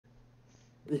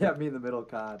Yeah, me in the middle,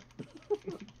 COD.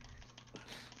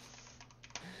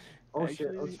 Oh Actually,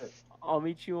 shit! Oh shit! I'll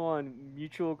meet you on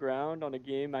mutual ground on a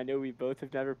game I know we both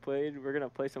have never played. We're gonna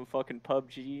play some fucking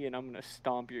PUBG, and I'm gonna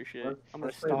stomp your shit. I'm gonna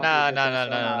Let's play stomp your Nah, bitch nah, ass nah, nah,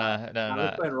 up. nah, nah, nah, Nah,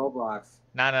 let's nah. play in Roblox.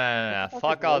 Nah, nah, nah, What nah, the nah. fuck is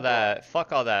Fuck all Roblox? that.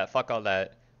 Fuck all that. Fuck all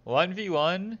that.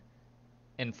 1v1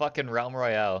 in fucking Realm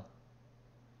Royale.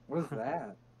 What is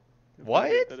that? No idea what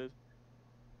What? that is.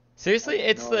 Seriously, I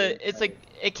have no idea. it's like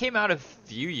it came out a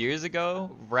few years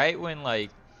ago, right when like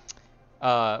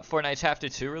Fortnite Chapter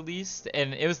 2 released,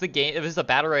 and it was the game, it was a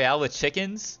battle royale with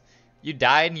chickens. You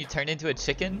died and you turned into a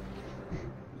chicken.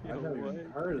 Yo, I've never what?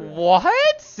 even heard of that.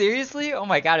 What? Seriously? Oh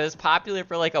my god, it was popular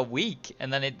for like a week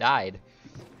and then it died.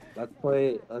 Let's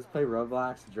play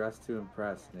Roblox. Dress to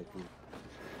impress, Nikki.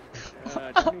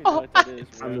 I don't even know what that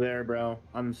is, I'm bro. there, bro.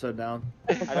 I'm so down.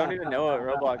 I don't even know what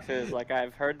Roblox is. Like,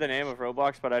 I've heard the name of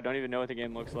Roblox, but I don't even know what the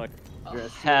game looks like.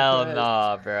 Dress to Hell impress.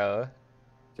 nah, bro.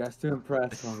 Dress to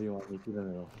impress. 1v1. Nikki in the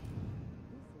middle.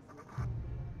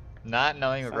 Not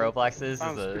knowing what Sounds- Roblox is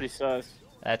Sounds pretty a sus.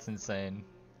 that's insane.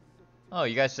 Oh,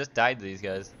 you guys just died to these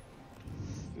guys.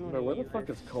 Bro, where the fuck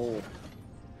is Cole?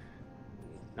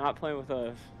 Not playing with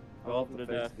us. Go off the to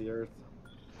face death. of the earth.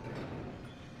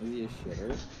 Is he a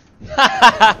shitter?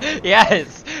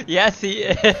 Yes, yes he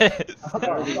is. In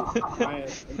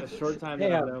the short time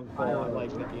that I've known Cole, I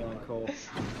like Nikki on Cole.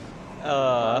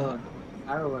 I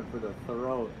went for the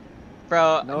throat.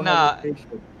 Bro, No nah,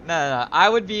 hesitation. nah. I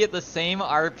would be at the same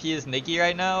RP as Nikki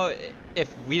right now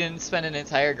if we didn't spend an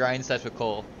entire grind session with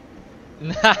Cole.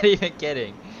 Not even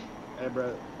kidding. Hey,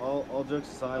 bro. All jokes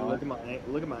aside, look at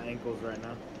my ankles right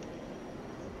now.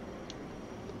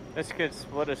 This kid's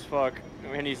split as fuck,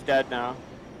 and he's dead now.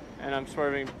 And I'm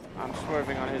swerving on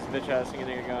his bitch ass and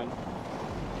getting a gun.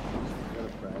 Got a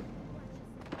Fred.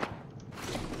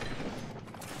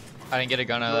 I didn't get a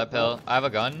gun out of that pill. I have a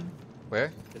gun.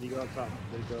 Where? Did he go up top?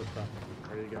 Did he go up top?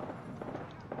 Ready to go.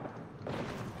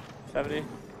 70.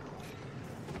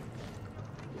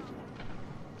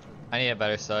 I need a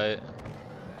better sight.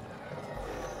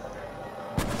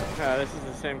 Yeah, this is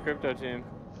the same crypto team.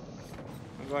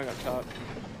 I'm going up top.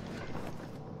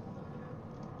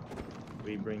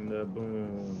 We bring the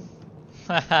boom.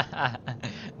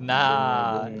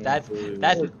 Nah, that's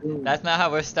not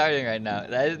how we're starting right now.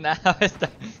 That is not how we're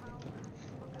starting.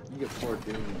 You get 4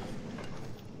 dooms.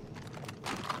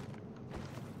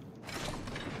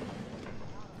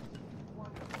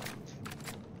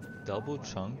 Double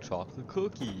chunk chocolate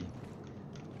cookie.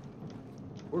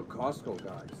 We're Costco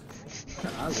guys.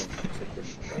 And I want chicken.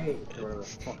 Hey, whatever the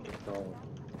fuck it's called.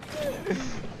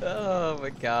 Oh my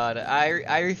god,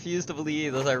 I refuse to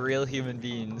believe those are real human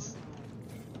beings.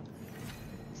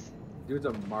 Dude's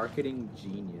a marketing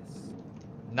genius.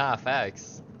 Nah,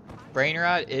 facts. Brain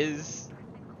rot is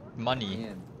money.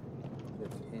 Man,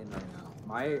 it's in right now.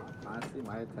 Honestly,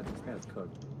 my attention span is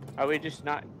cooked. Are we just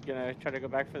not gonna try to go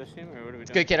back for this team, or what are we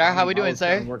doing? Good kid, how we doing, I was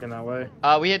kinda sir? working that way.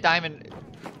 We hit diamond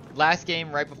last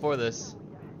game right before this.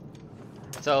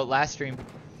 So last stream.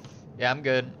 Yeah, I'm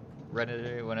good.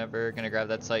 Ready whenever. Gonna grab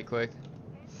that site quick.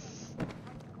 I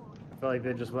feel like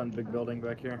they just went in big building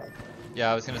back here.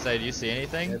 Yeah, I was gonna say, do you see Yeah,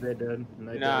 anything? they did. And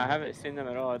they No, I did. haven't seen them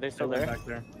at all. Are they They still went there? back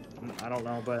there. I don't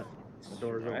know, but the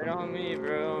door's Right open. on me,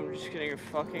 bro. I'm just getting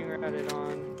fucking ratted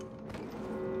on.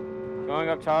 Going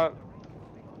up top.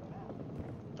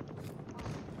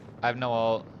 I have no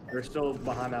ult. They're still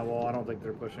behind that wall. I don't think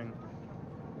they're pushing.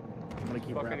 I'm gonna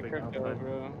keep Fucking wrapping up. crypto, But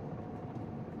bro.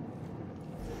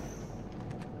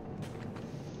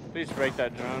 Please break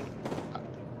that drone.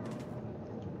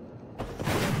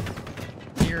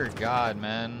 Dear God,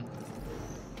 man.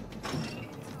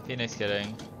 Phoenix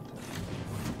kidding.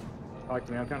 talk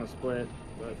to me. I'm kind of split,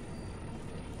 but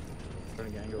trying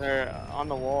to get angles. They're on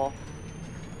the wall.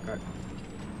 Okay.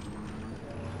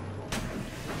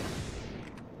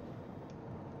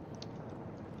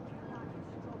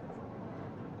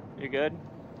 You good?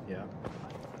 Yeah.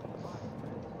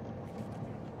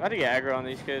 I had to get aggro on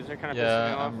these kids. They're kind of pissing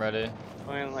me Yeah, off. I'm ready.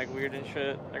 Playing like weird and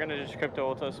shit. They're gonna just crypto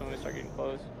ult us when we start getting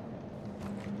close.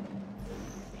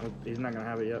 Oh, he's not gonna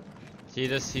have it yet. He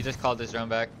just called his drone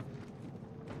back.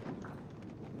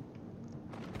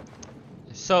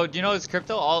 So do you know his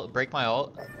crypto ult break my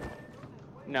ult?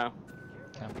 No,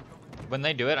 Okay. When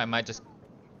they do it, I might just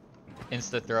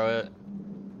insta throw it. Are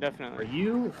definitely.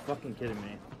 you fucking kidding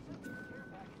me?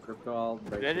 Crypto all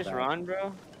break Did they the just back. run,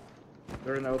 bro?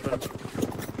 They're in the open.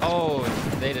 Oh,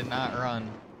 they did not run.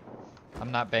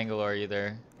 I'm not Bangalore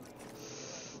either.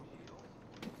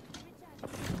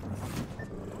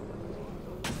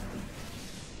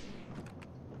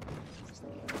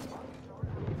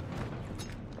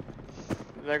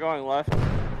 They're going left.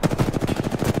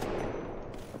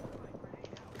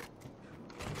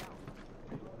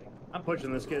 I'm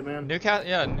pushing this kid, man.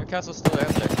 Newcastle's still out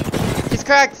there. He's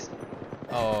cracked!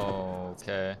 Oh,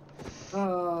 okay.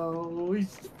 Oh,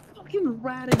 he's fucking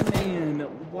ratting, man.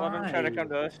 Why? Let him try to come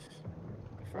to us.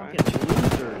 Fine. Fucking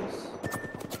losers.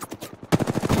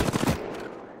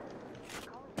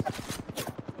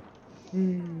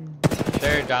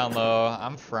 They're down low.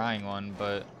 I'm frying one,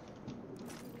 but...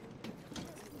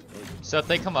 So if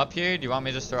they come up here, do you want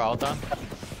me to just throw ult on?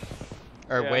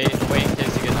 Or Yeah. wait in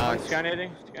case you get knocked.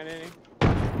 Skynating.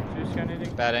 Two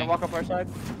skynating. Batting. Walk up our side.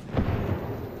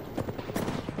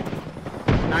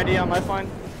 90 on lifeline.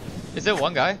 Is it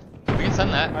one guy? We can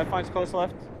send that. Lifeline's close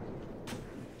left.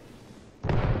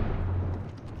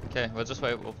 Okay, we'll just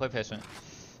wait. We'll play patient.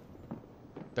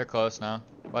 They're close now.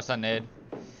 Watch that nade.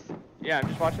 Yeah, I'm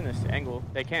just watching this angle.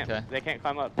 They can't. Okay. They can't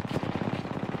climb up.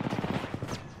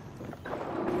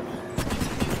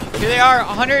 Here they are.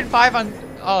 105 on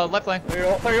left lane.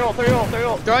 30 ult.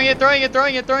 Throwing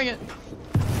it.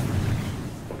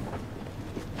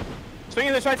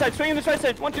 Swinging this right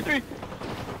side. 1, 2, 3.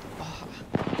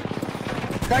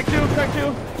 Crack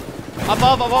two.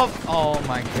 Above. Oh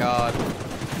my god.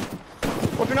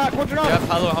 Hold your knock. Yep,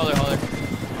 hold her.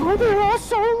 Oh, they're all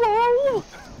so low.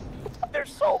 They're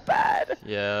so bad.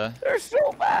 Yeah. They're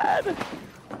so bad.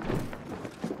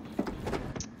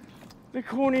 The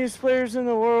corniest players in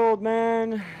the world,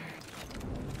 man.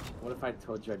 What if I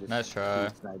told you I just Nice try.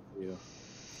 sniped you?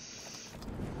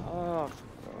 Oh,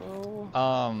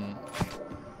 bro.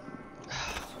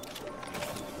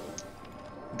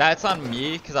 That's on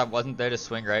me because I wasn't there to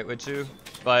swing right with you.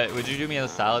 But would you do me a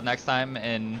solid next time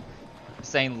in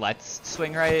saying let's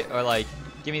swing right, or like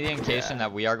give me the indication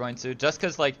that we are going to? Just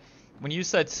because like when you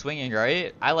said swinging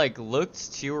right, I like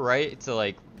looked to your right to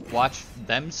like watch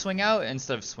them swing out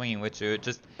instead of swinging with you. It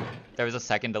just there was a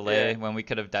second delay when we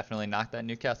could have definitely knocked that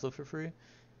Newcastle for free.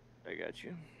 I got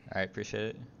you. All right, appreciate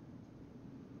it.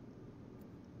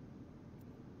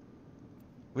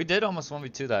 We did almost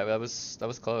 1v2 that. That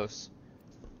was close.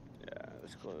 Yeah, it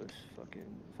was close. Fucking.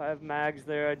 If I have mags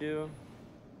there, I do.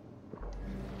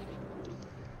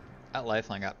 That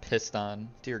lifeline got pissed on.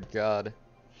 Dear God.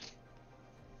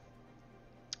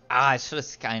 I should have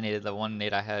skynaded the one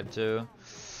nade I had too.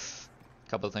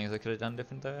 Couple of things I could have done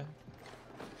different there.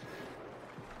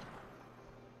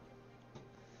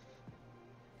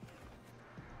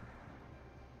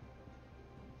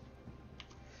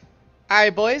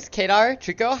 Alright boys, Kadar,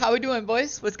 Trico, how we doing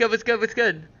boys? What's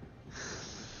good?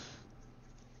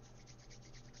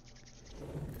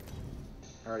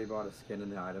 I already bought a skin in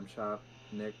the item shop,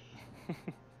 Nick.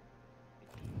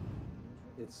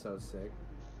 It's so sick.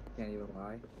 Can't even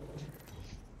lie.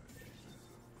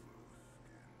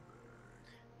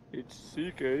 It's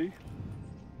CK.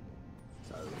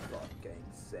 So fucking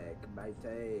sick,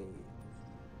 matey.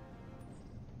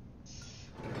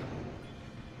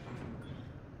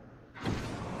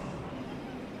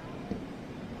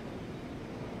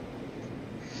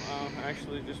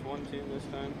 Actually, just one team this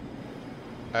time.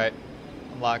 Alright,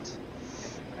 I'm locked.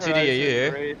 2D, are Horizon, you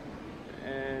here? Wraith,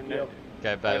 and Yep.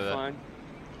 Okay, bye. Lifeline.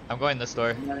 I'm going this door.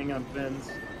 I'm running on fins.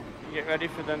 Get ready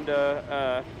for them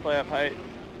to play up height.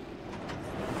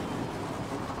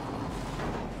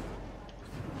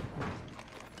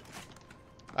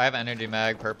 I have energy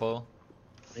mag, purple.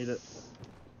 Need it.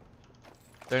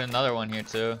 There's another one here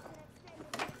too.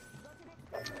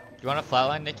 You want a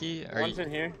flatline, Nikki? Or One's in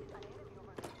here.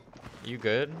 you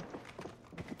good?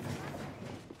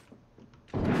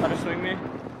 Try to swing me.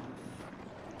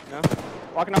 No.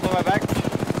 Walking up on my back.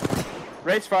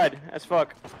 Wraith's fried as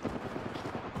fuck.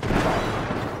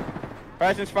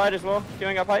 Horizon's fried as well.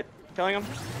 Healing up height. Killing him.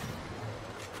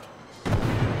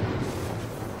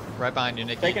 Right behind you,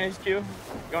 Nikki. Taking his Q.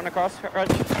 Going across.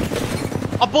 Horizon.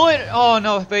 A bullet! Oh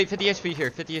no, wait, 50 HP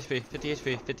here. 50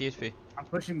 HP. I'm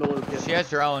pushing the little kid. She has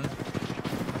drone.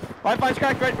 Lifeline's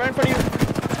cracked right in front of you.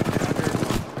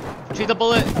 She's a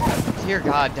bullet. Dear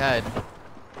God, dead.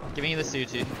 Give me the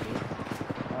Suchi.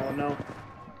 Oh no.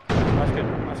 That's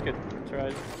good. It's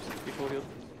alright. Be full healed.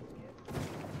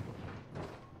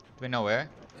 Do we know where?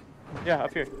 Yeah,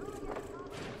 up here.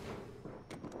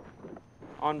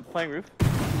 On playing roof.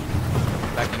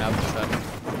 Backing up and stuff.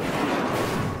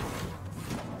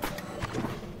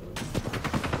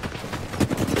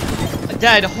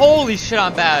 Dead. Holy shit,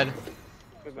 I'm bad.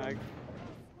 Good mag.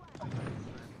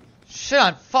 Shit,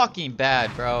 I'm fucking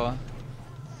bad, bro.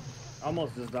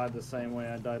 Almost just died the same way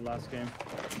I died last game.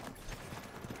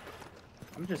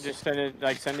 I'm just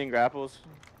Sending grapples.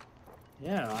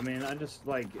 yeah. I mean, I just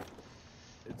like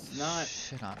it's not.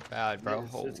 Shit, I'm bad, bro.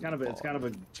 It's kind of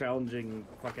a challenging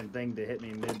fucking thing to hit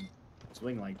me mid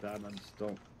swing like that. And I just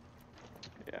don't.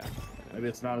 Yeah. Maybe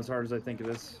it's not as hard as I think it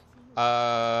is.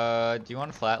 Do you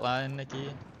want a flatline, Nikki?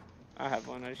 I have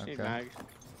one. I just need Okay. mags.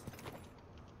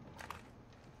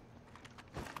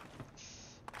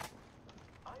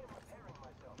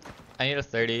 I need a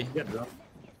 30. Get drunk.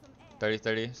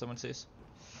 30, someone sees.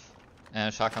 And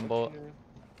a shotgun bolt.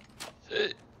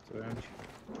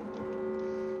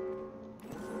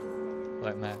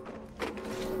 Light mag.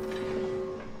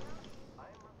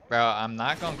 Bro, I'm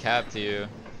not gonna cap to you.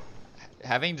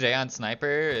 Having Jay on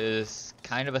sniper is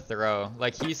kind of a throw.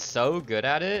 Like, he's so good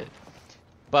at it,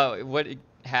 but what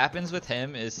happens with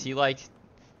him is he like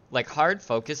hard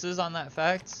focuses on that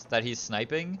fact that he's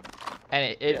sniping,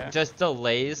 and it just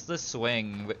delays the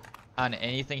swing on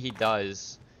anything he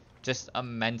does just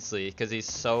immensely because he's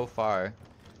so far.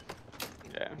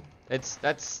 Yeah.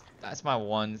 That's my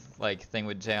one like thing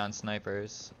with Jay on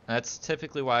snipers. And that's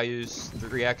typically why I use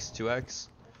 3x, 2x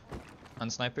on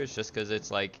snipers, just because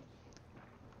it's like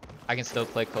I can still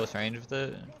play close range with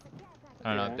it.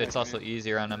 I don't know. It's also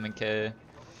easier on M&K.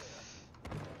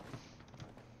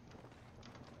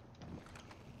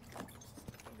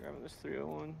 Grabbing this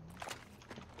 301.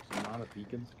 Some lot of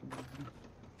beacons.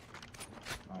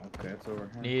 Oh, okay, it's over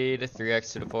here. Need a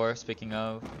 3x to the 4. Speaking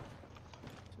of,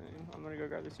 Same. I'm gonna go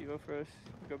grab this Evo first.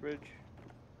 Go bridge.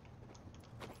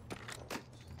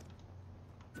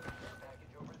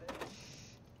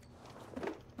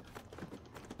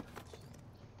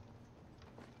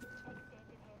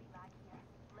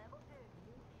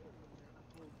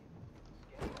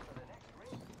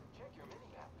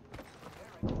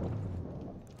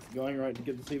 Going right to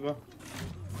get the SIVA.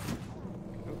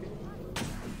 Okay.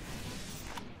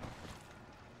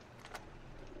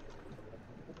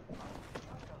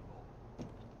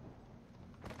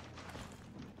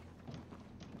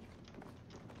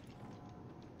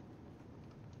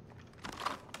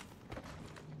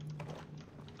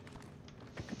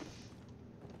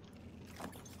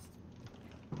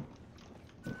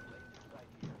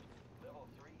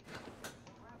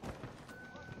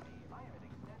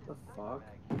 The fuck?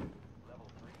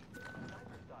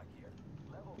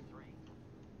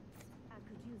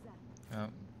 oh,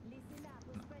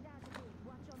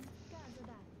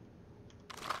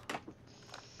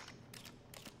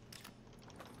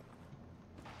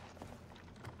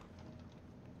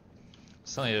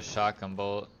 still need a shotgun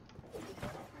bolt.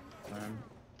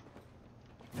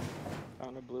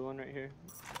 Found a blue one right here.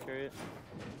 Carry it.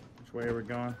 Which way are we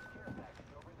going?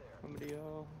 Somebody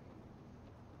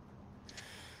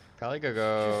Probably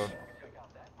go.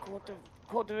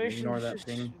 cultivation. Ignore that Just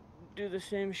thing. do the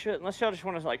same shit. Unless y'all just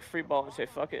want to like free ball and say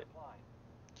fuck it.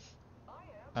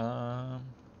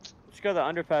 Let's go to the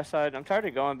underpass side. I'm tired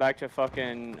of going back to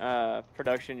fucking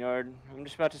production yard. I'm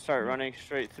just about to start running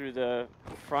straight through the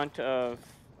front of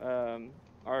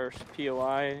our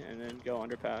POI and then go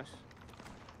underpass.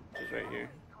 Which is right here.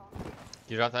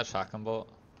 You drop that shotgun bolt.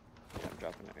 Yeah, I'm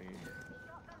dropping it right here.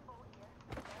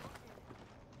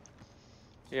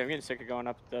 Yeah, I'm getting sick of going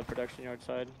up the production yard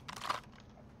side.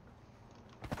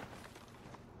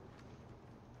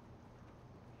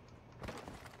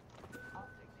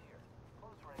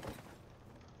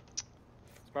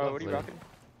 Sparrow, what are you Lovely.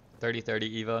 rocking? 30-30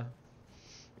 Eva.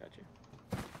 Got you.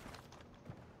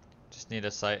 Just need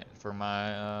a sight for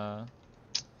my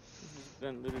This has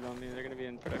been looted on me. They're gonna be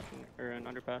in production or in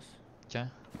underpass. Okay.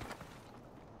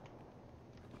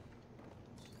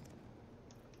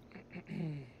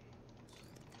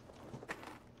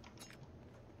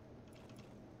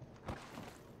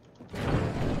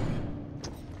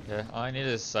 Yeah, all I need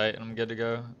is sight and I'm good to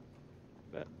go.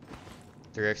 Bet.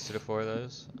 3x to the 4 of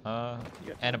those. You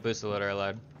got And a booster loader I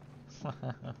lied. Ooh,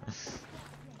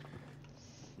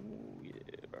 yeah,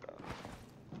 brother.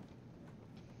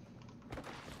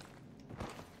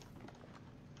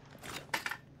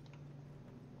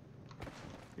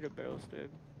 Get a barrel stab.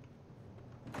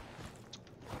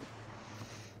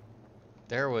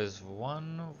 There was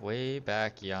one way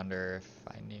back yonder if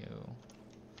I knew.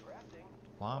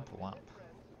 Womp womp.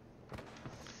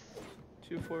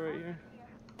 2-4 right here.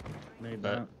 Need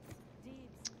But-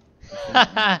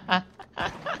 that.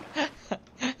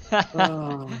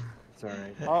 Oh, it's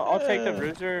alright. I'll take the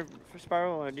bruiser for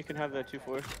Spiral and you can have that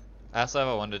 2-4. I also have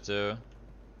a 1-2.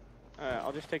 Alright,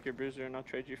 I'll just take your bruiser and I'll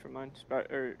trade you for mine.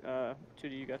 2D,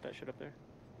 you got that shit up there.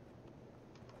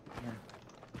 Yeah.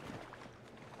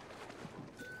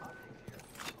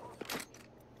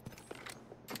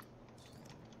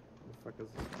 What the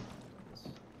fuck is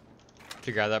this? Did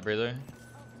you grab that bruiser?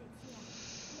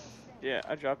 Yeah,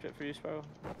 I dropped it for you, Spiral.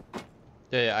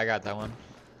 Yeah, I got that one.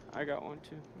 I got one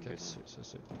too. I'm Okay, good.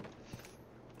 sweet.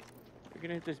 We're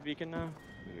gonna hit this beacon now,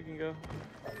 and we can go.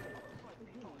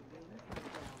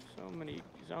 So many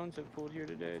zones have pulled here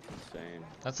today. It's insane.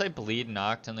 I'd say bleed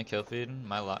knocked in the kill feed.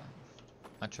 My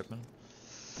tripping.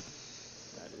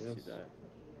 I didn't see that.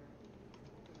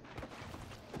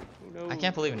 Who knows? I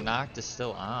can't believe knocked is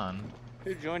still on.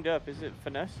 Who joined up? Is it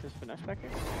Finesse? Is Finesse back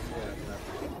here? Yeah,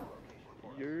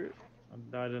 You're... I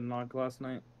died in knock last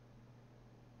night.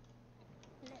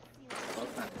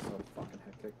 last night was so fucking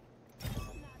hectic.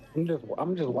 I'm just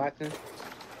watching.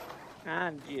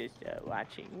 I'm just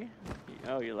watching.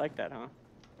 Oh, you like that, huh?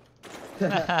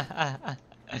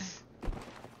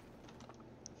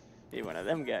 Be one of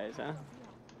them guys, huh?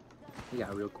 He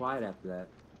got real quiet after that.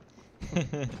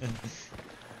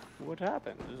 What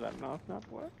happened? Does that mouth not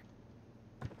work?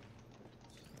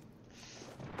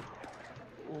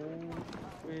 Oh,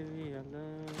 really, I'm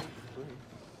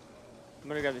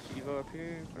gonna grab this Evo up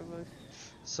here in front of us.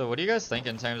 So what do you guys think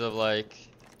in terms of like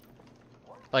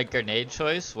grenade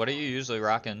choice? What are you usually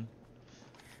rocking?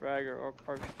 Frag or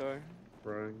Arc Star.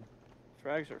 Frag.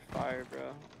 Frags are fire,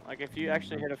 bro. Like if you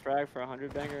actually hit a frag for a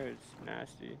 100 banger, it's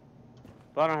nasty.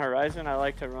 But on Horizon, I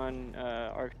like to run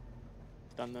Arc,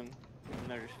 stun them, and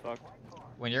they're just fucked.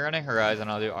 When you're running Horizon,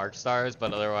 I'll do arc stars,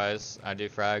 but otherwise I do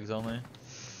frags only.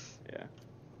 Yeah.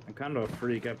 I'm kind of a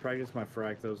freak. I practice my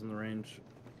fractals in the range.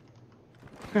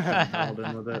 Dialed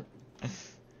in with it.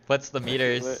 What's the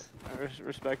meters? I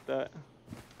respect that.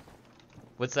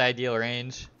 What's the ideal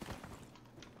range?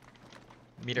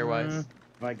 Meter wise?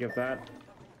 Like if that,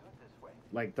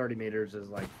 like 30 meters is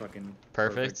like fucking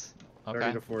Perfect. 30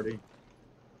 Okay. to 40.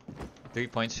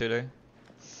 3-point shooter.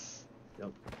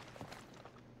 Yep.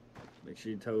 Make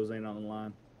sure your toes ain't on the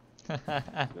line. So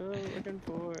looking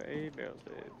for a barrel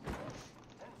save.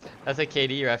 That's a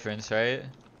KD reference, right?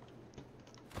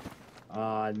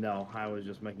 No, I was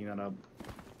just making that up.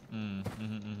 Mm,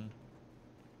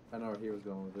 I know where he was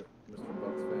going with it, Mr.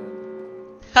 Bucks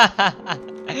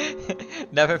fan.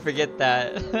 Never forget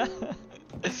that.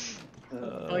 I think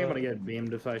I'm gonna get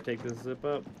beamed if I take this zip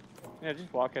up. Yeah,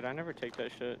 just walk it. I never take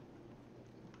that shit.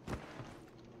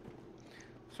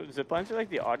 So ziplines are like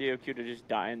the audio cue to just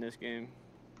die in this game.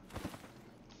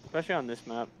 Especially on this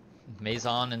map.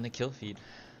 Maison in the kill feed.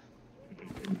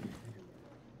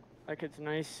 Like it's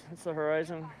nice. It's the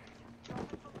Horizon.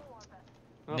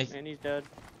 Oh, Nick- and he's dead.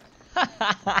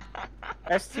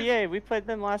 STA, we played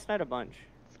them last night a bunch.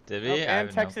 Did Oh, we? I and have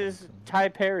no Texas, clue. Ty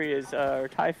Perry is, or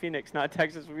Ty Phoenix, not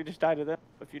Texas. We just died to them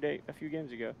a few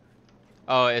games ago.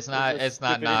 Oh, it's Those not. are It's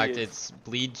not stupid knocked. idiots. It's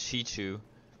bleed Chichu.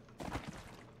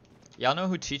 Y'all know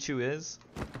who Chichu is?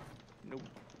 Nope.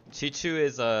 Chichu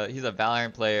is he's a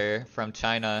Valorant player from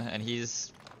China, and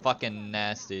he's fucking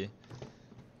nasty.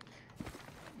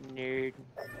 Nerd.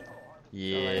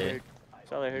 Yeah.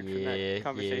 That's all I heard from Yeah, that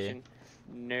conversation.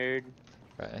 Nerd.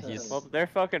 He's Well, they're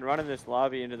fucking running this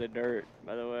lobby into the dirt,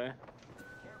 by the way.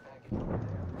 well,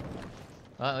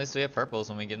 at least we have purples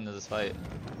when we get into this fight.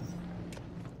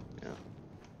 Yeah.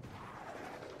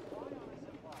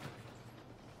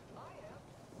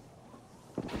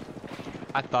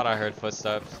 I thought I heard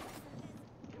footsteps.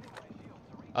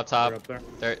 Up They're top.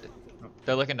 up there.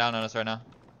 They're looking down on us right now.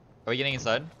 Are we getting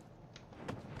inside?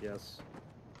 Yes.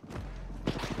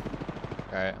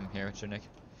 Alright, I'm here with you, Nick.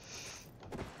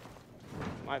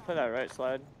 Might play that right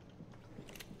slide.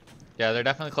 Yeah, they're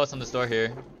definitely close on this door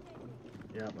here.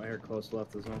 Yeah, I heard close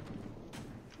left as well.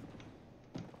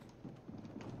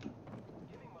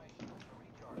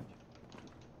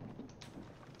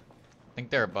 I think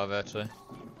they're above actually.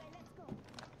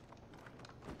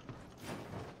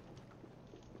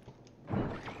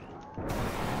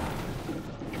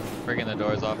 Breaking the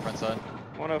doors off front side.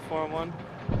 104 on 1.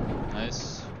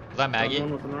 Nice. Was that Maggie?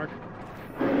 One with an arc.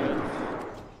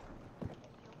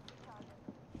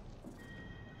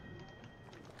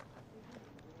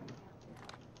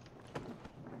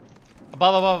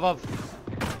 Above.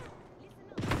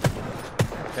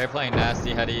 They're playing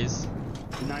nasty headies.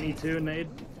 92 nade.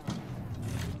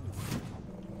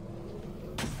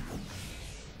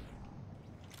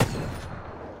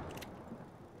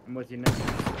 I'm with you, Nick.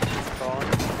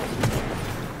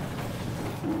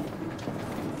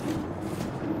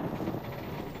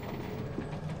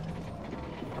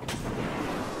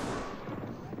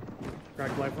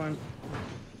 Crack lifeline.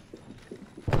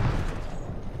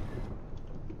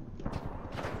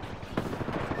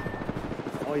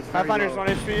 Oh, he's very Pathfinder's low. 1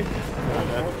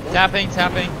 HP.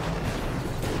 Tapping.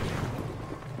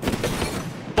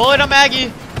 Bullet on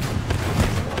Maggie!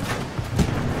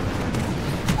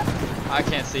 I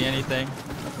can't see anything.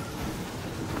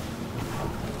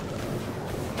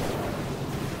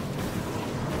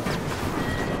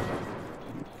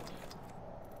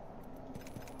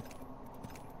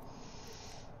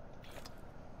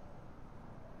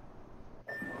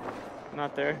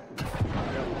 Not there. Yep,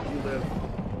 you live.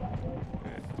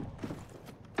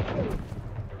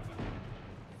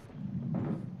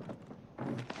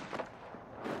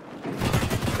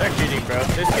 They're cheating, bro.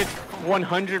 This kid's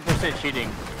 100% cheating.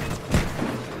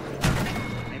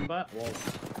 Aimbot? Walls.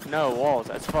 No, walls.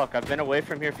 As fuck. I've been away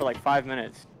from here for like 5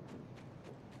 minutes.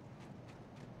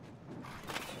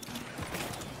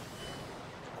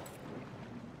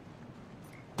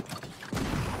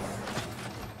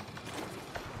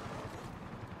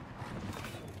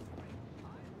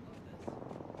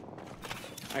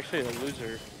 Actually, the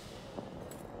loser.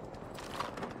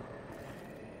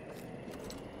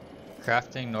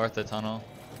 Crafting north of tunnel.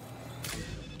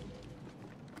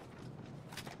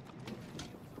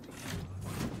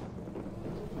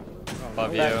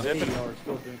 Above you. That's it.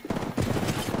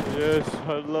 Yes,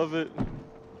 I love it.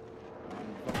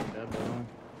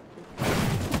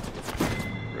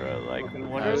 Bro, like,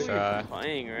 what are Nice we try.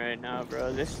 playing right now,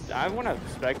 bro? I want to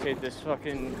spectate this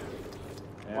fucking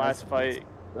last fight.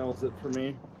 That was it for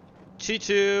me.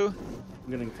 Chichu.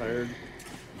 I'm getting tired.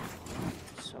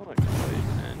 So annoyed,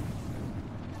 man.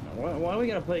 Why do we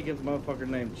gotta play against a motherfucker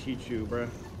named Chichu, bro?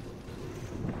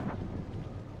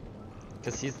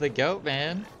 Cause he's the goat,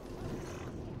 man.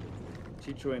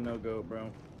 Chichu ain't no goat, bro.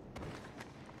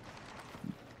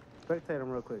 Spectate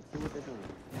them real quick. See what they're doing.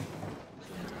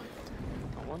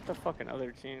 I want the fucking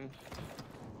other team.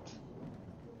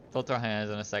 They'll throw hands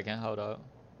in a second. Hold up.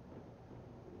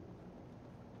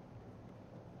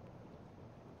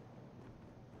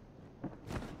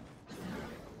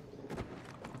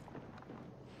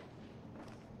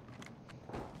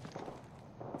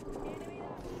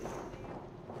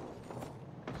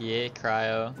 Yeah,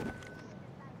 cryo.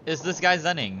 Is this guy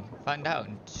zenning? Find out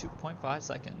in 2.5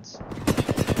 seconds.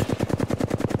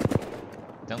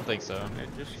 Don't think so.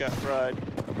 It just got fried.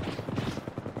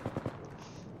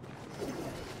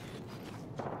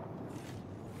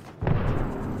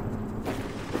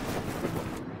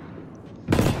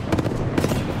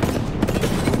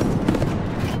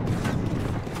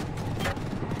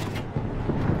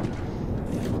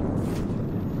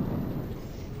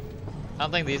 I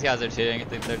don't think these guys are cheating. I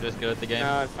think they're just good at the game.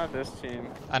 No, it's not this team.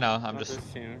 I know. I'm Not just. this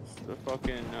team. It's the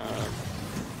fucking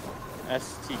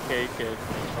STK kid.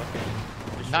 Fucking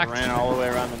just Knocked. ran all the way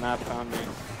around the map, found me.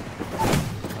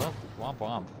 Oh, womp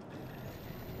womp.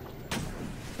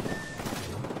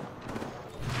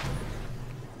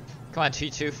 Come on,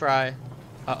 Chichu, fry.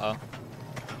 Uh oh.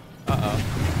 Uh oh.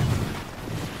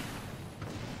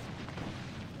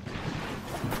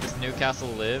 This Newcastle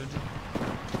lived.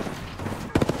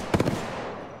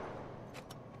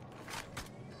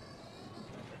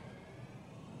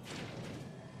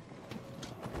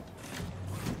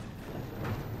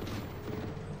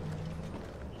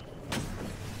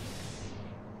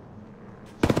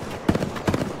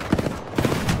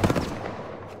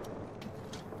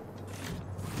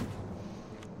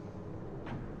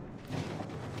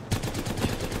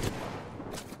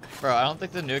 Bro, I don't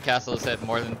think the Newcastle has hit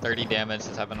more than 30 damage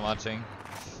since I've been watching.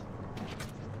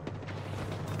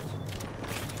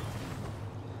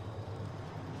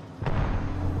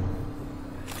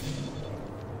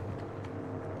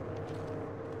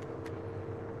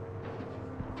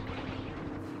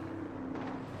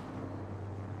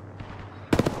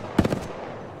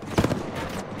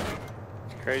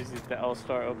 It's crazy that the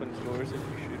L-Star opens doors if you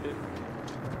shoot it.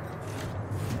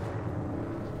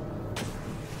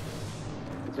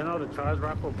 Did you know the charge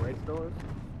rifle breaks doors?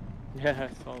 Yeah,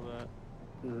 I saw that.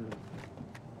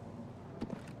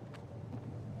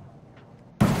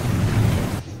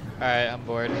 Alright, I'm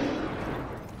bored.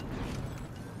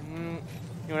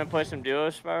 You want to play some duo,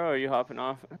 Spyro, or are you hopping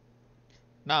off?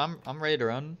 No, I'm ready to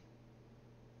run.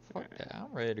 Fuck yeah,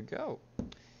 I'm ready to go.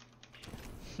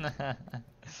 Yeah,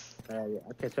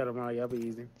 I'll catch you tomorrow. Y'all be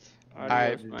easy.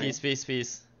 Alright, Adios, peace, peace,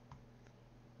 peace.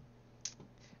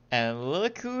 And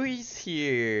look who is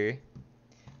here.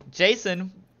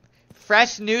 Jason.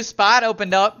 Fresh new spot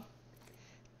opened up.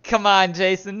 Come on,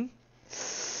 Jason.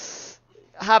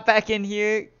 Hop back in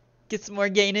here. Get some more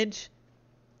gainage.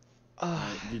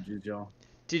 Oh, GG's, y'all.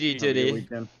 GG, Have a good Judy.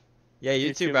 weekend. Yeah, you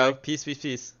You too, too, bro. Mike. Peace, peace,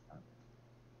 peace.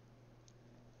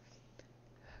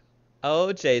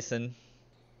 Oh, Jason.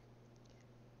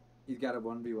 He's got a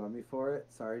 1v1 me for it.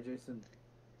 Sorry, Jason.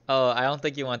 Oh, I don't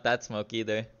think you want that smoke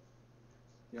either.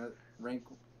 You know, rank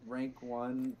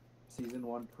 1, season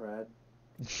 1 pred.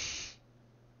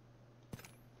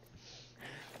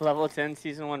 Level 10,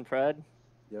 season 1 Pred.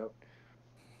 Yep.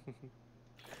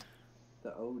 The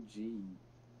OG.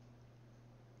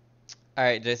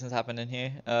 Alright, Jason's hopping in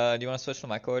here. Do you want to switch to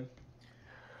my cord?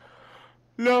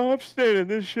 No, I'm staying in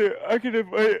this shit. I can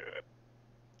invite.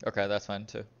 Okay, that's fine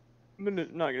too.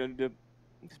 not gonna dip.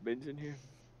 Spade's in here.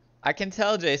 I can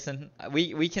tell, Jason.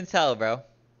 We can tell, bro.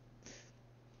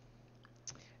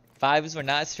 Vibes were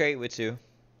not straight with you.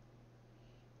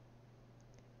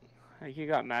 Like, he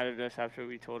got mad at us after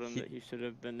we told him that he should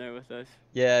have been there with us.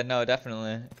 Yeah, no,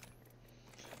 definitely.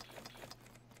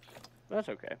 But that's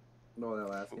okay. No, that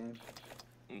last game.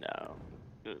 No,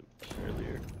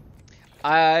 earlier.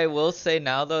 I will say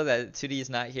now though that 2D is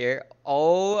not here.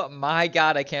 Oh my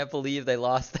god, I can't believe they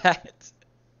lost that.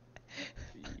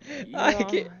 Yeah,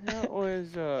 that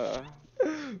was I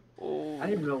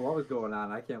didn't even know what was going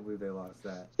on. I can't believe they lost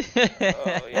that.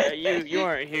 Oh yeah, you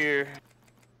weren't here.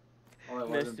 Oh, it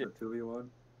wasn't the 2v1?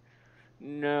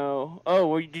 No. Oh,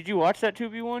 well, did you watch that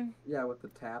 2v1? Yeah, with the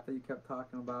tap that you kept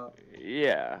talking about.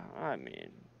 Yeah, I mean,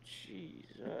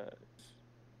 Jesus.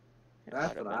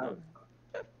 That's what I was.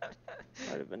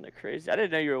 Might have been the crazy. I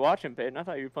didn't know you were watching, Peyton. I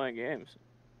thought you were playing games.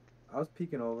 I was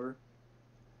peeking over.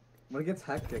 When it gets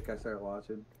hectic, I start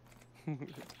watching.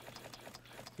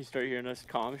 You start hearing us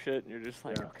calm shit, and you're just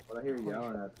like, Yeah, okay. when I hear you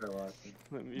yelling, I start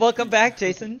watching. Welcome back,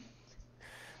 Jason.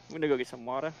 I'm gonna go get some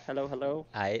water. Hello, hello.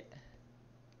 Aight.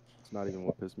 It's not even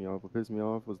what pissed me off. What pissed me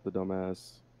off was the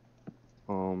dumbass,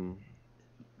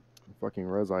 fucking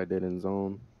res I did in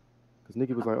zone. Cause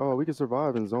Nikki was like, "Oh, we can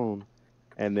survive in zone,"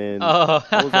 and then Oh.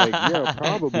 I was like, "Yeah,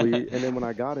 probably." And then when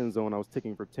I got in zone, I was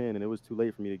ticking for 10, and it was too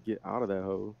late for me to get out of that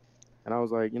hole. And I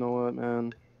was like, you know what,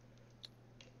 man?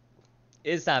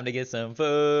 It's time to get some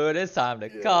food. It's time to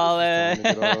Yeah, call it's it.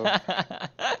 just time to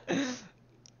get At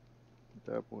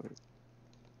that point.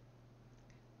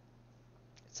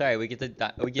 Sorry, we get you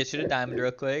the diamond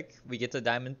real quick. We get the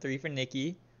diamond 3 for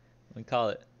Nikki. We call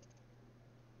it.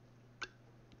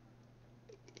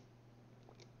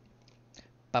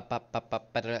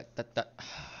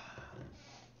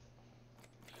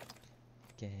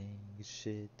 Gang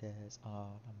shit, that's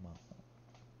all I'm on.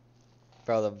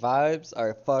 Bro, the vibes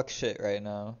are fuck shit right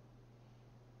now.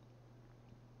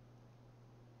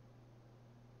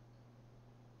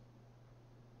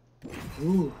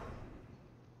 Ooh.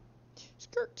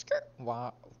 Skirt, skirt.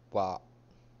 Wah, wah.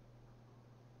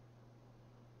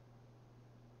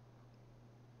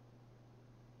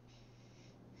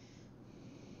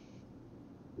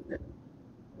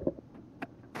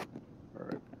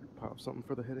 Alright, pop something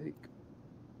for the headache.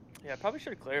 Yeah, I probably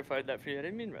should have clarified that for you. I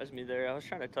didn't mean res me there. I was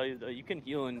trying to tell you that you can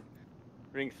heal in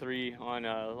ring 3 on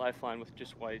Lifeline with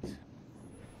just whites.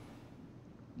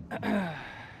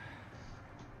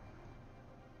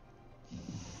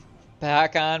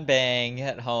 Back on Bang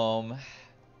at home.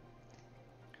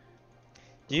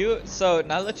 So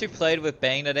now that you played with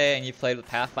Bang today and you played with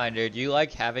Pathfinder, do you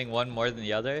like having one more than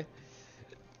the other?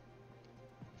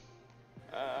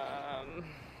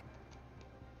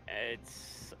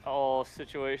 It's all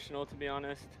situational, to be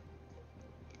honest.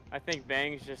 I think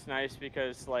Bang's just nice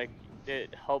because like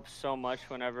it helps so much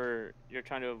whenever you're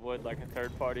trying to avoid like a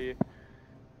third party,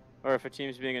 or if a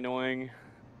team's being annoying.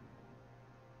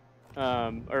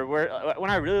 Or when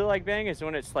I really like Bang is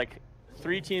when it's like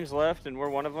 3 teams left and we're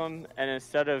one of them, and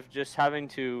instead of just having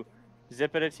to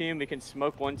zip at a team, we can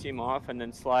smoke one team off and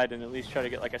then slide and at least try to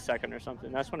get like a second or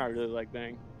something. That's when I really like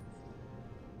Bang.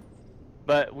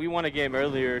 But we won a game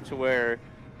earlier to where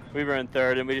we were in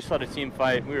 3rd and we just let a team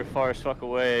fight. We were far as fuck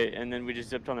away, and then we just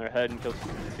zipped on their head and killed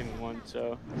the team and won.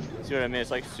 So, see what I mean?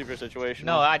 It's like super situational.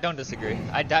 No, I don't disagree.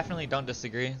 I definitely don't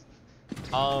disagree.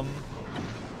 I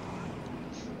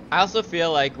also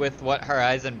feel like with what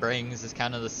Horizon brings is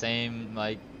kind of the same,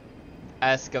 like,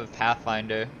 esque of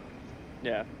Pathfinder.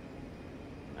 Yeah,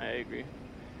 I agree.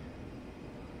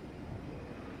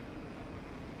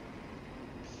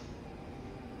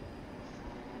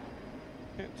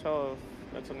 Can't tell if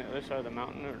that's on the other side of the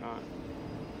mountain or not.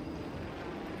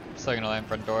 Still gonna land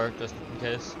front door just in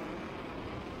case.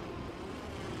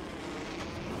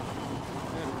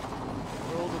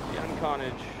 Rolled with the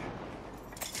unconnage.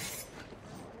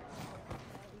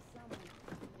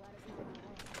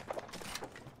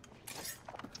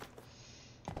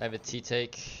 I have a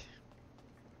T-take.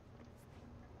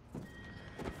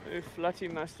 Hey, Flatty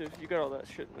Mastiff, you got all that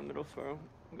shit in the middle throw.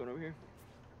 I'm going over here.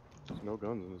 There's no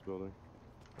guns in this building.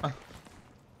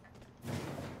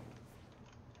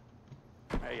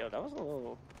 Hey, yo, that was a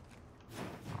little...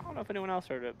 I don't know if anyone else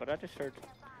heard it, but I just heard...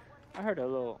 I heard a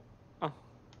little...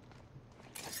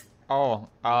 Oh,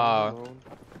 I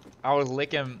was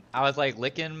licking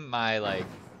my, like...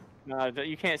 No,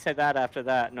 you can't say that after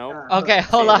that, no. Okay,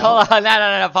 hold on.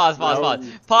 No, pause.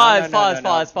 Pause.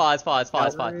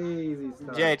 Crazy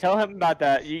stuff. Jay, tell him about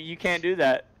that. You can't do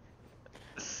that.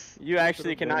 You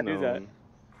actually cannot do that.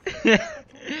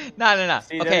 No.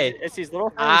 See, Okay. it's these little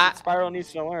things that Spiral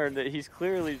needs to learn that he's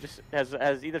clearly just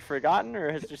has either forgotten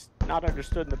or has just not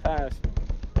understood in the past.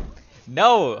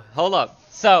 No, hold up.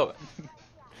 So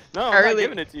No, I'm not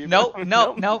giving it to you. No.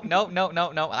 Nope.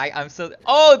 I'm so.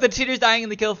 Oh, the cheater's dying in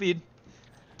the kill feed.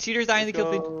 Cheater's dying in the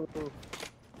Let's kill feed. go.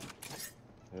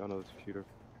 Yeah, I know it's a cheater.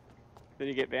 Did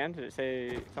he get banned? Did it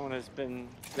say someone has been?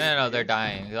 No, they're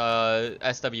dying.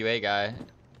 SWA guy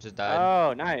just died.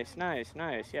 Oh, nice.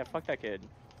 Yeah, fuck that kid.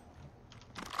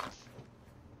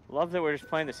 Love that we're just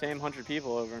playing the same 100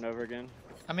 people over and over again.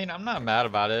 I mean, I'm not mad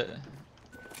about it.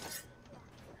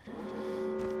 I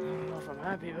don't know if I'm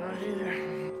happy about it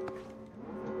either.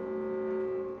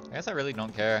 I guess I really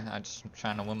don't care. I'm just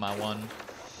trying to win my one.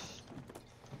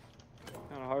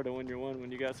 Kind of hard to win your one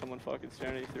when you got someone fucking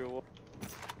staring at you through a wall.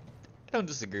 I don't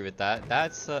disagree with that.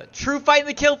 That's true fight in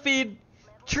the kill feed.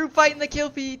 True fight in the kill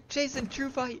feed. Jason, true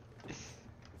fight.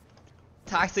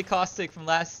 Toxic caustic from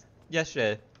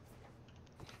yesterday.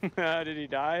 Did he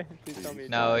die? Please tell me.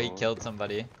 No, he killed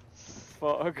somebody.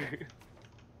 Fuck.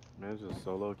 Man, it's just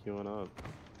solo queuing up.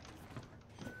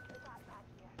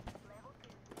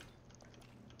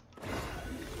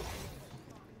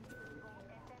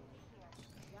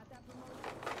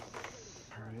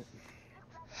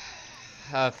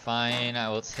 Fine, I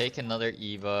will take another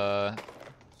Eva.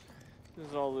 This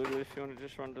is all looted if you want to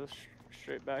just run to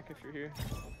straight back if you're here.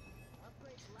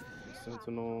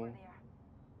 Sentinel.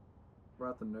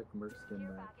 Brought the Merc skin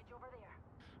back.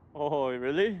 Oh,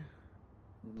 really?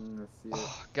 I see it.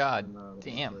 Oh, god in, the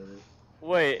damn. later.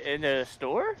 Wait, in the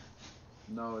store?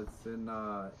 No, it's in,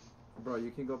 bro,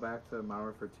 you can go back to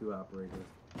Mauer for 2 operators.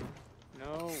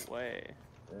 No way.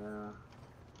 Yeah.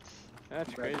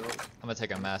 That's crazy. I'm gonna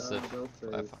take a massive. Go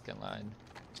I phase. fucking lied.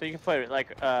 So you can play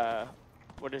like,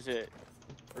 what is it?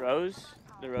 Rose?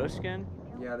 The Rose skin?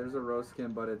 Yeah, there's a rose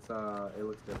skin, but it's, it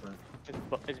looks different.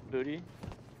 It's booty.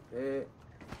 It,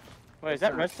 Wait, is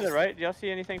that res to the right? Do y'all see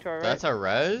anything to our right? That's a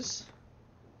res?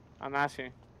 I'm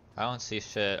asking. I don't see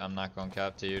shit. I'm not going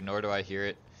cap to you, nor do I hear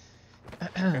it.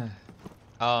 Bro,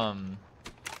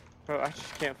 I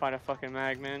just can't find a fucking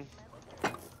mag, man.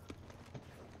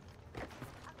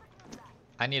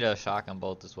 I need a shotgun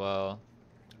bolt as well.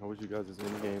 How was you guys'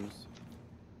 in games?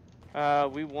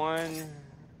 We won.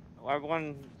 I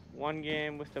won one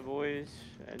game with the boys,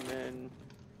 and then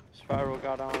Spiral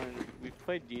got on, and we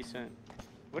played decent.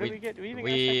 What did we get? Did we even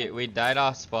get a second? We died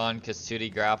off spawn because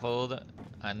Tootie grappled,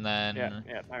 and then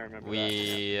Yeah, I remember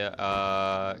we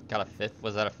got a 5th.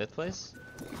 Was that a 5th place?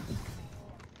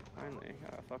 Finally,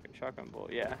 got a fucking shotgun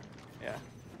bolt. Yeah.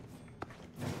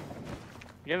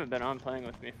 You haven't been on playing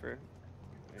with me for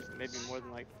maybe more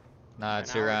than like. Nah, an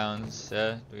 2 hour. rounds.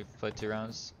 Yeah, we've played 2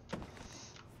 rounds.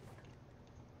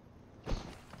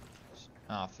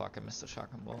 Oh fuck! I missed the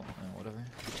shotgun bolt. Oh, whatever. I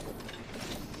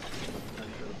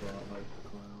should have brought, like, the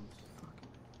clowns.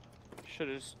 Should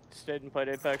have stayed and played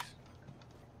Apex.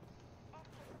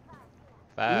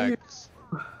 Facts.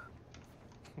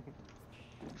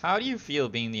 How do you feel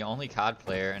being the only COD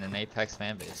player in an Apex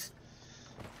fanbase?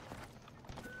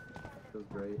 Feels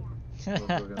great.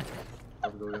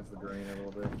 Love to go against the grain a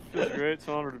little bit. Feels great. It's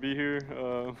an honor to be here.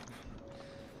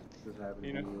 Just happy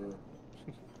You to know. be here.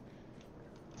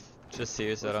 Just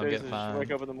here so I Most don't days get I just fined.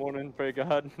 wake up in the morning, pray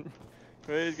God.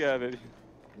 Praise God, baby.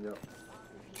 Yep.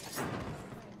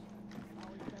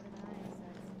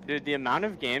 Dude, the amount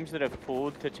of games that have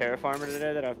pulled to Terraformer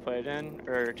today that I've played in,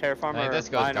 or Terraformer. I think this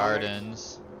goes Line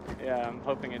gardens. Onyx, yeah, I'm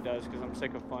hoping it does, because I'm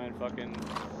sick of playing fucking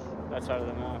that side of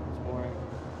the map. It's boring.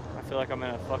 I feel like I'm in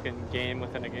a fucking game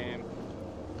within a game.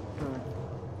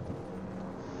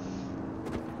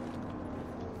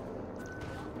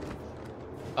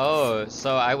 Oh,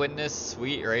 so I witnessed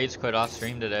Sweet Rage quit off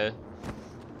stream today.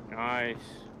 Nice.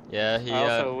 Yeah, he.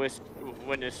 I also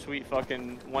witnessed Sweet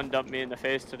fucking one-dump me in the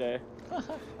face today. So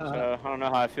I don't know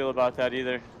how I feel about that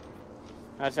either.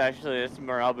 That's a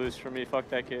morale boost for me. Fuck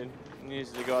that kid. He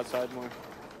needs to go outside more.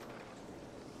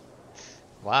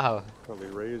 Wow. Probably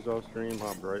raised off stream,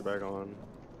 hopped right back on.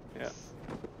 Yeah.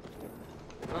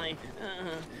 Like,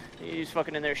 he's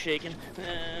fucking in there shaking.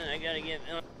 I gotta get.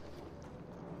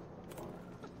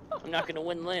 I'm not gonna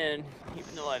win land,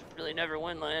 even though I really never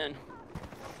win land.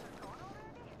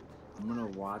 I'm gonna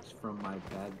watch from my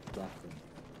bed deafened.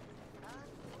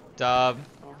 Dub.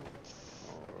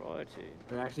 Alrighty.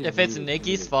 They're actually If it's muted,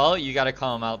 Nikki's muted. fault, you gotta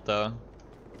call him out though.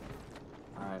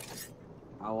 Alright.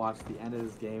 I'll watch the end of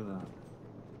this game then.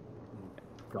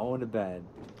 Going to bed.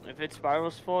 If it's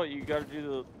Spiral's fault, you gotta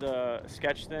do the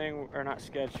sketch thing, or not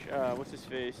sketch, what's his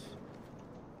face?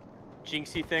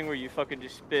 Jinxie thing where you fucking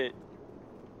just spit.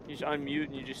 You just unmute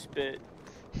and you just spit.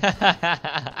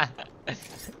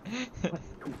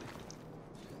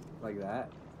 Like that.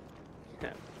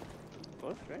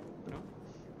 Close, right? No.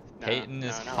 Peyton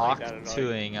is not like hawk that at all.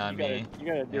 twoing on You gotta, me. You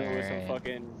gotta do it with some Alright.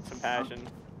 fucking some passion.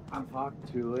 I'm hawk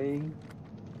tooling.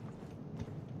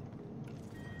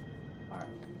 Alright.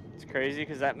 It's crazy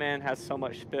because that man has so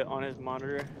much spit on his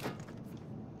monitor.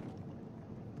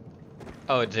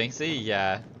 Oh, Jinxie?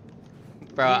 Yeah.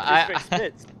 Bro, He just straight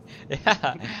spits.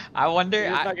 yeah. I wonder. He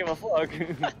does not give a fuck.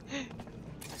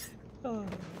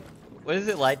 What is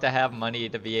it like to have money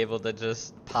to be able to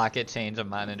just pocket change a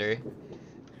monitor?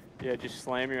 Yeah, just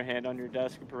slam your hand on your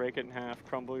desk, break it in half,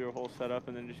 crumble your whole setup,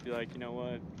 and then just be like, you know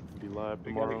what? Be live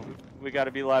tomorrow. We gotta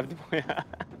be live tomorrow.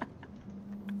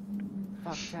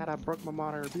 Fuck, Chad, I broke my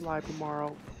monitor. Be live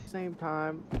tomorrow. Same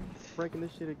time. Breaking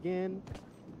this shit again.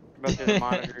 Broke the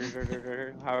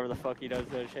monitor, however the fuck he does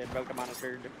that shit. Broke the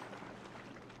monitor.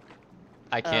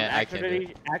 I can't do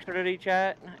it. Actually,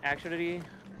 chat. Actually,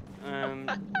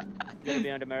 gonna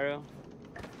be on tomorrow.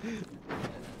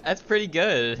 That's pretty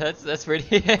good. That's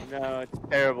pretty. No, it's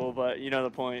terrible, but you know the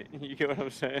point. You get what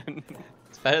I'm saying.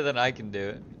 It's better than I can do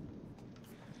it.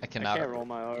 I cannot. I can't roll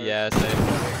my R. Yeah,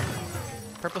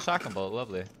 same. Purple shotgun bolt,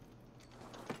 lovely.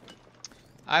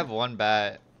 I have one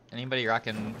bat. Anybody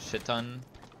rocking shit ton?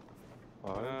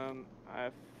 I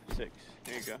have 6.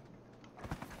 Here you go.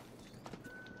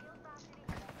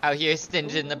 Out here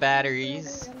stinging the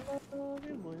batteries.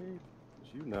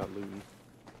 You not losing.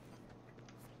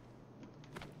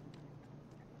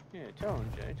 Yeah, tell him,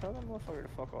 Jay. Tell that motherfucker to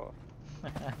fuck off.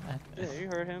 Yeah, you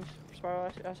heard him.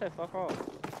 Spiral, I said fuck off.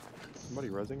 Somebody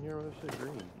rezzing here with this shit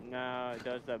green. Nah, it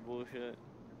does that bullshit.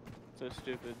 So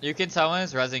stupid. You can tell when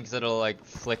it's rezzing because it'll like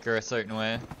flicker a certain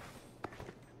way.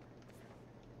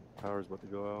 Power's about to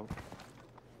go out.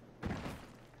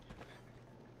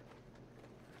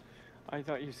 I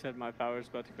thought you said my power's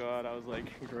about to go out. I was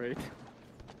like, great.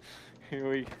 Here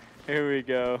we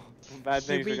go. Bad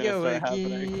things are gonna start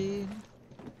happening.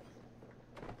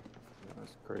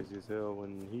 That's crazy as hell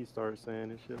when he starts saying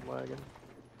this shit lagging.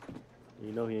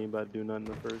 You know he ain't about to do nothing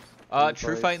the first.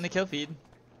 True Fight in the kill feed.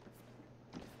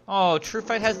 Oh, True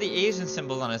Fight has the Asian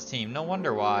symbol on his team. No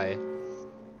wonder why.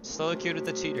 Solo queued with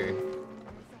the cheater.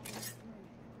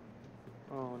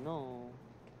 Oh no.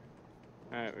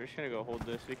 Alright, we're just gonna go hold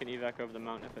this. We can evac over the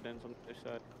mountain if it ends on the other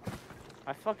side.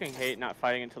 I fucking hate not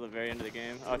fighting until the very end of the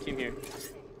game. Oh, team here.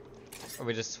 Are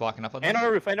we just walking up on And them? on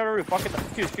a roof, and on a roof. Fuck it.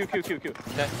 Q. Okay.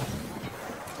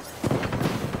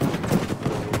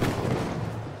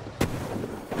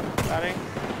 Batting.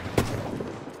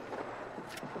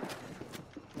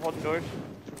 I'm holding doors.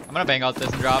 I'm gonna bang out this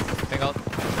and drop. Bang out.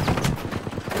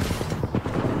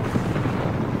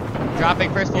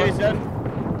 Dropping first floor. Yeah, he's dead.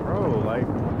 Bro, like,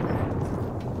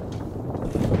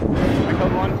 I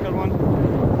killed one.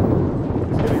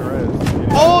 he's getting res.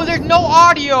 Oh, there's no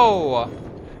audio!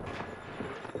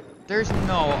 There's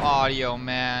no audio,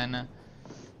 man.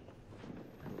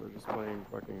 We're just playing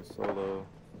fucking solo.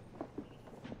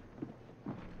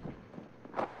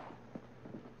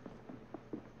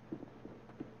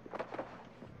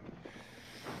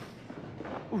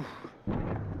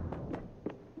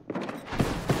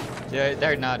 Yeah,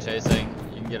 they're not chasing.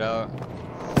 You can get out.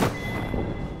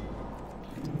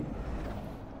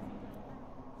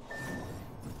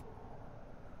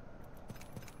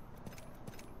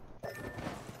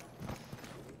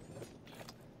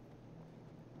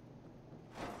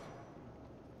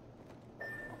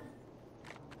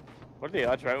 What are the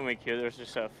odds right when we queue there's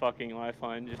just a fucking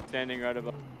lifeline just standing right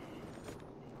above?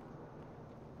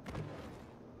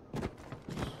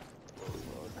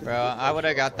 Bro, I would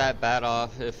have got that bat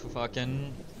off if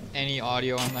fucking any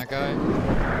audio on that guy.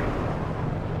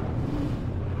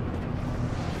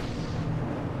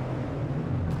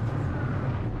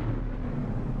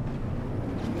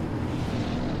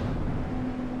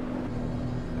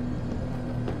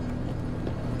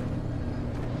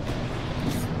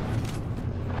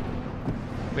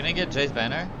 We didn't get Jay's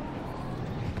banner?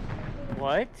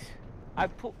 What? I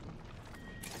put.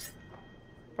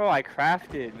 Bro, I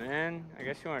crafted, man. I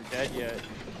guess you aren't dead yet.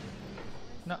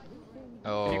 No.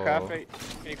 Oh. Can you craft right?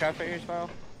 Can you craft right here, Smile?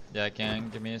 Yeah, I can.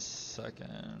 Give me a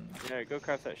second. Yeah, go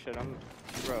craft that shit.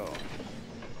 Bro.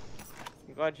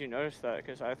 I'm glad you noticed that,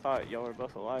 because I thought y'all were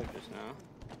both alive just now.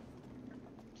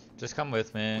 Just come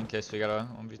with me in case we got a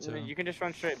 1v2. You can just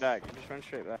run straight back.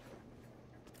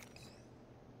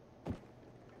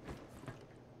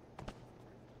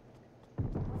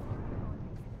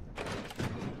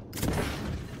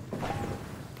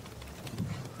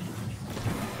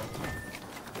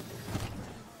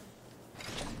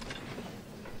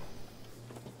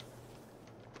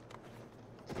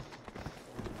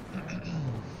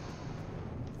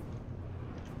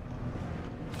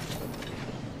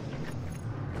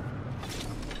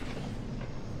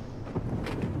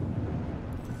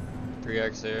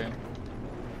 3x here.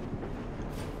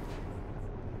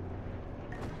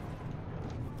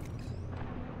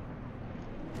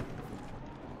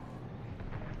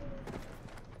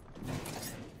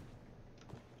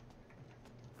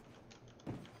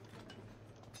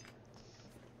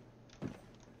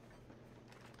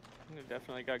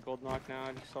 Definitely got gold knock now.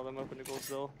 I just saw them open to Gold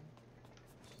Hill.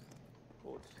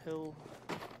 Gold Hill.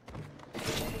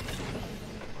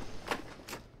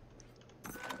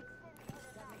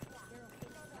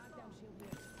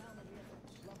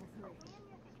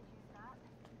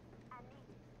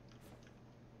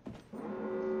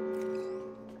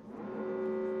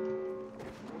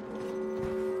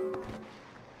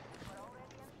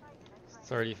 It's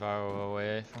 35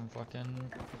 away from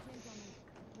fucking.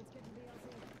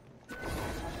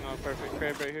 Oh, perfect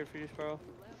crab right here for you, Sparrow.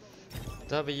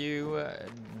 W.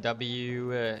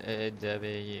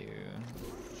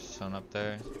 Just showing up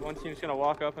there. One team's gonna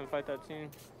walk up and fight that team.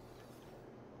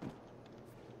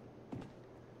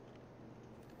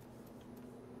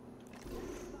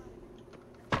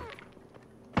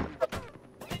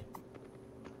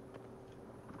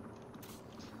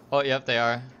 Oh, yep, they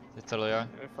are. They totally are.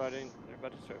 They're fighting. They're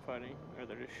about to start fighting, or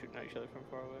they're just shooting at each other from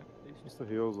far away. What's the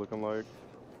heels looking like?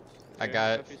 I Yeah,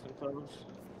 got. copy some cells.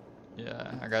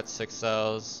 Yeah, I got 6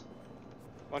 cells.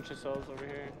 Bunch of cells over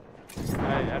here.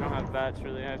 I don't have bats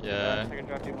really. I have two Yeah. bats. I can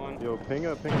drop you one. Yo, ping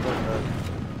a back.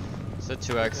 It's a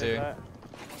 2x There's here. that.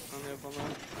 On the open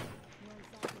line.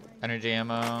 Energy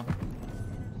ammo.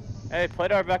 Hey, play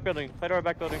to our back building. Play to our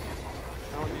back building.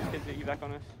 I don't want these kids to evac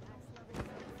on us.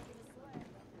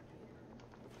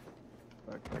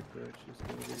 Back there, she's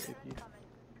gonna get icky.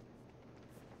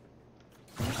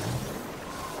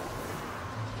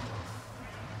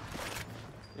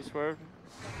 You swerved.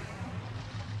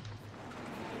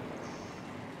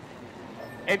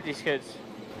 Ape these kids.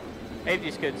 Ape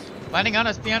these kids. Landing on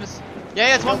us, behind us.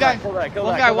 Yeah, it's one guy. Kill that, kill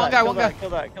One that, guy, kill one that, guy, kill one guy. that, kill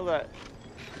that, kill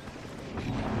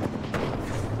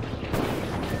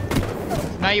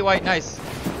that. Night white, nice.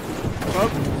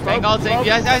 Smoke, Bang all smoke.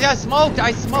 yes, smoked,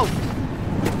 I smoked.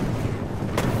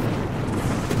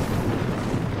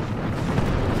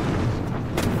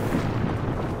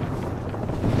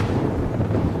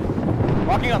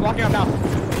 Walking up now.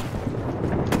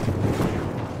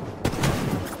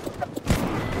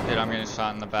 Dude, I'm getting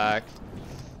shot in the back.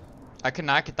 I could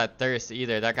not get that thirst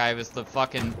either. That guy was the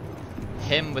fucking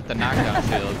him with the knockdown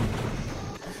shield.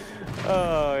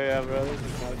 Oh yeah, bro, this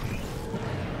is nuts.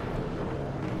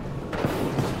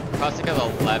 Caustic has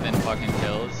 11 fucking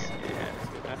kills. Yeah, it's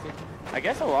good messy. I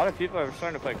guess a lot of people are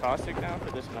starting to play Caustic now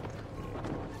for this map.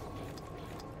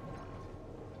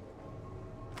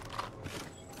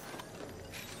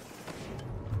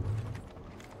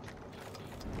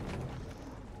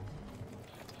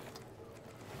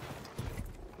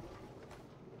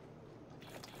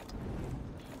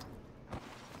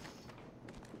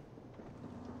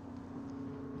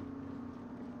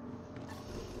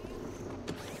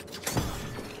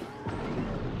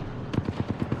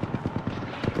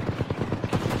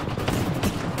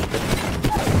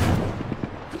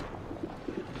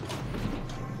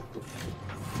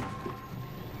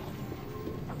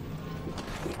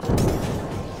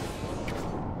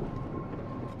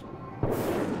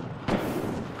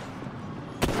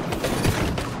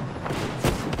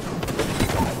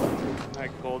 That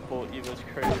gold bolt Evo's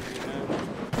crazy, man.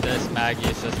 This Maggie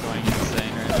is just going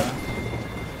insane right now.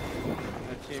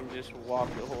 That team just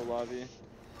walked the whole lobby.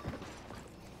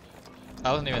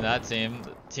 That wasn't even that team.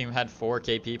 The team had 4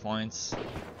 KP points.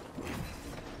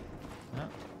 Yeah.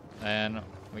 And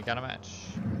we got a match.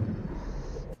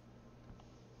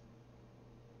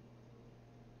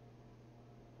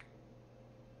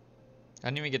 I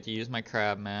didn't even get to use my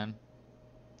crab, man.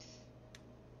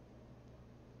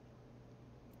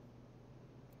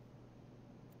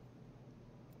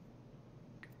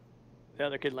 The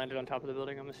other kid landed on top of the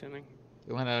building, I'm assuming.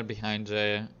 He went out behind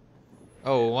Jay.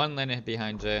 Oh, one landed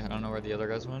behind Jay. I don't know where the other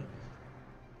guys went.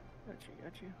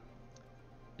 Got you.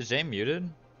 Is Jay muted?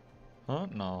 Huh?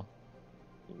 No.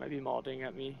 You might be malding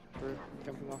at me for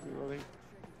jumping off the building.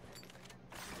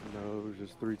 No, it was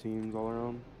just 3 teams all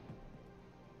around.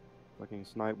 Fucking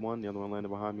snipe one, the other one landed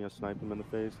behind me. I sniped him in the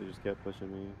face. They just kept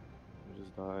pushing me. I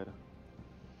just died.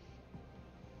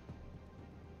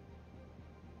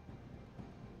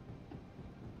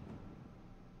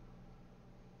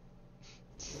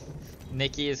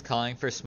 Nikki is calling for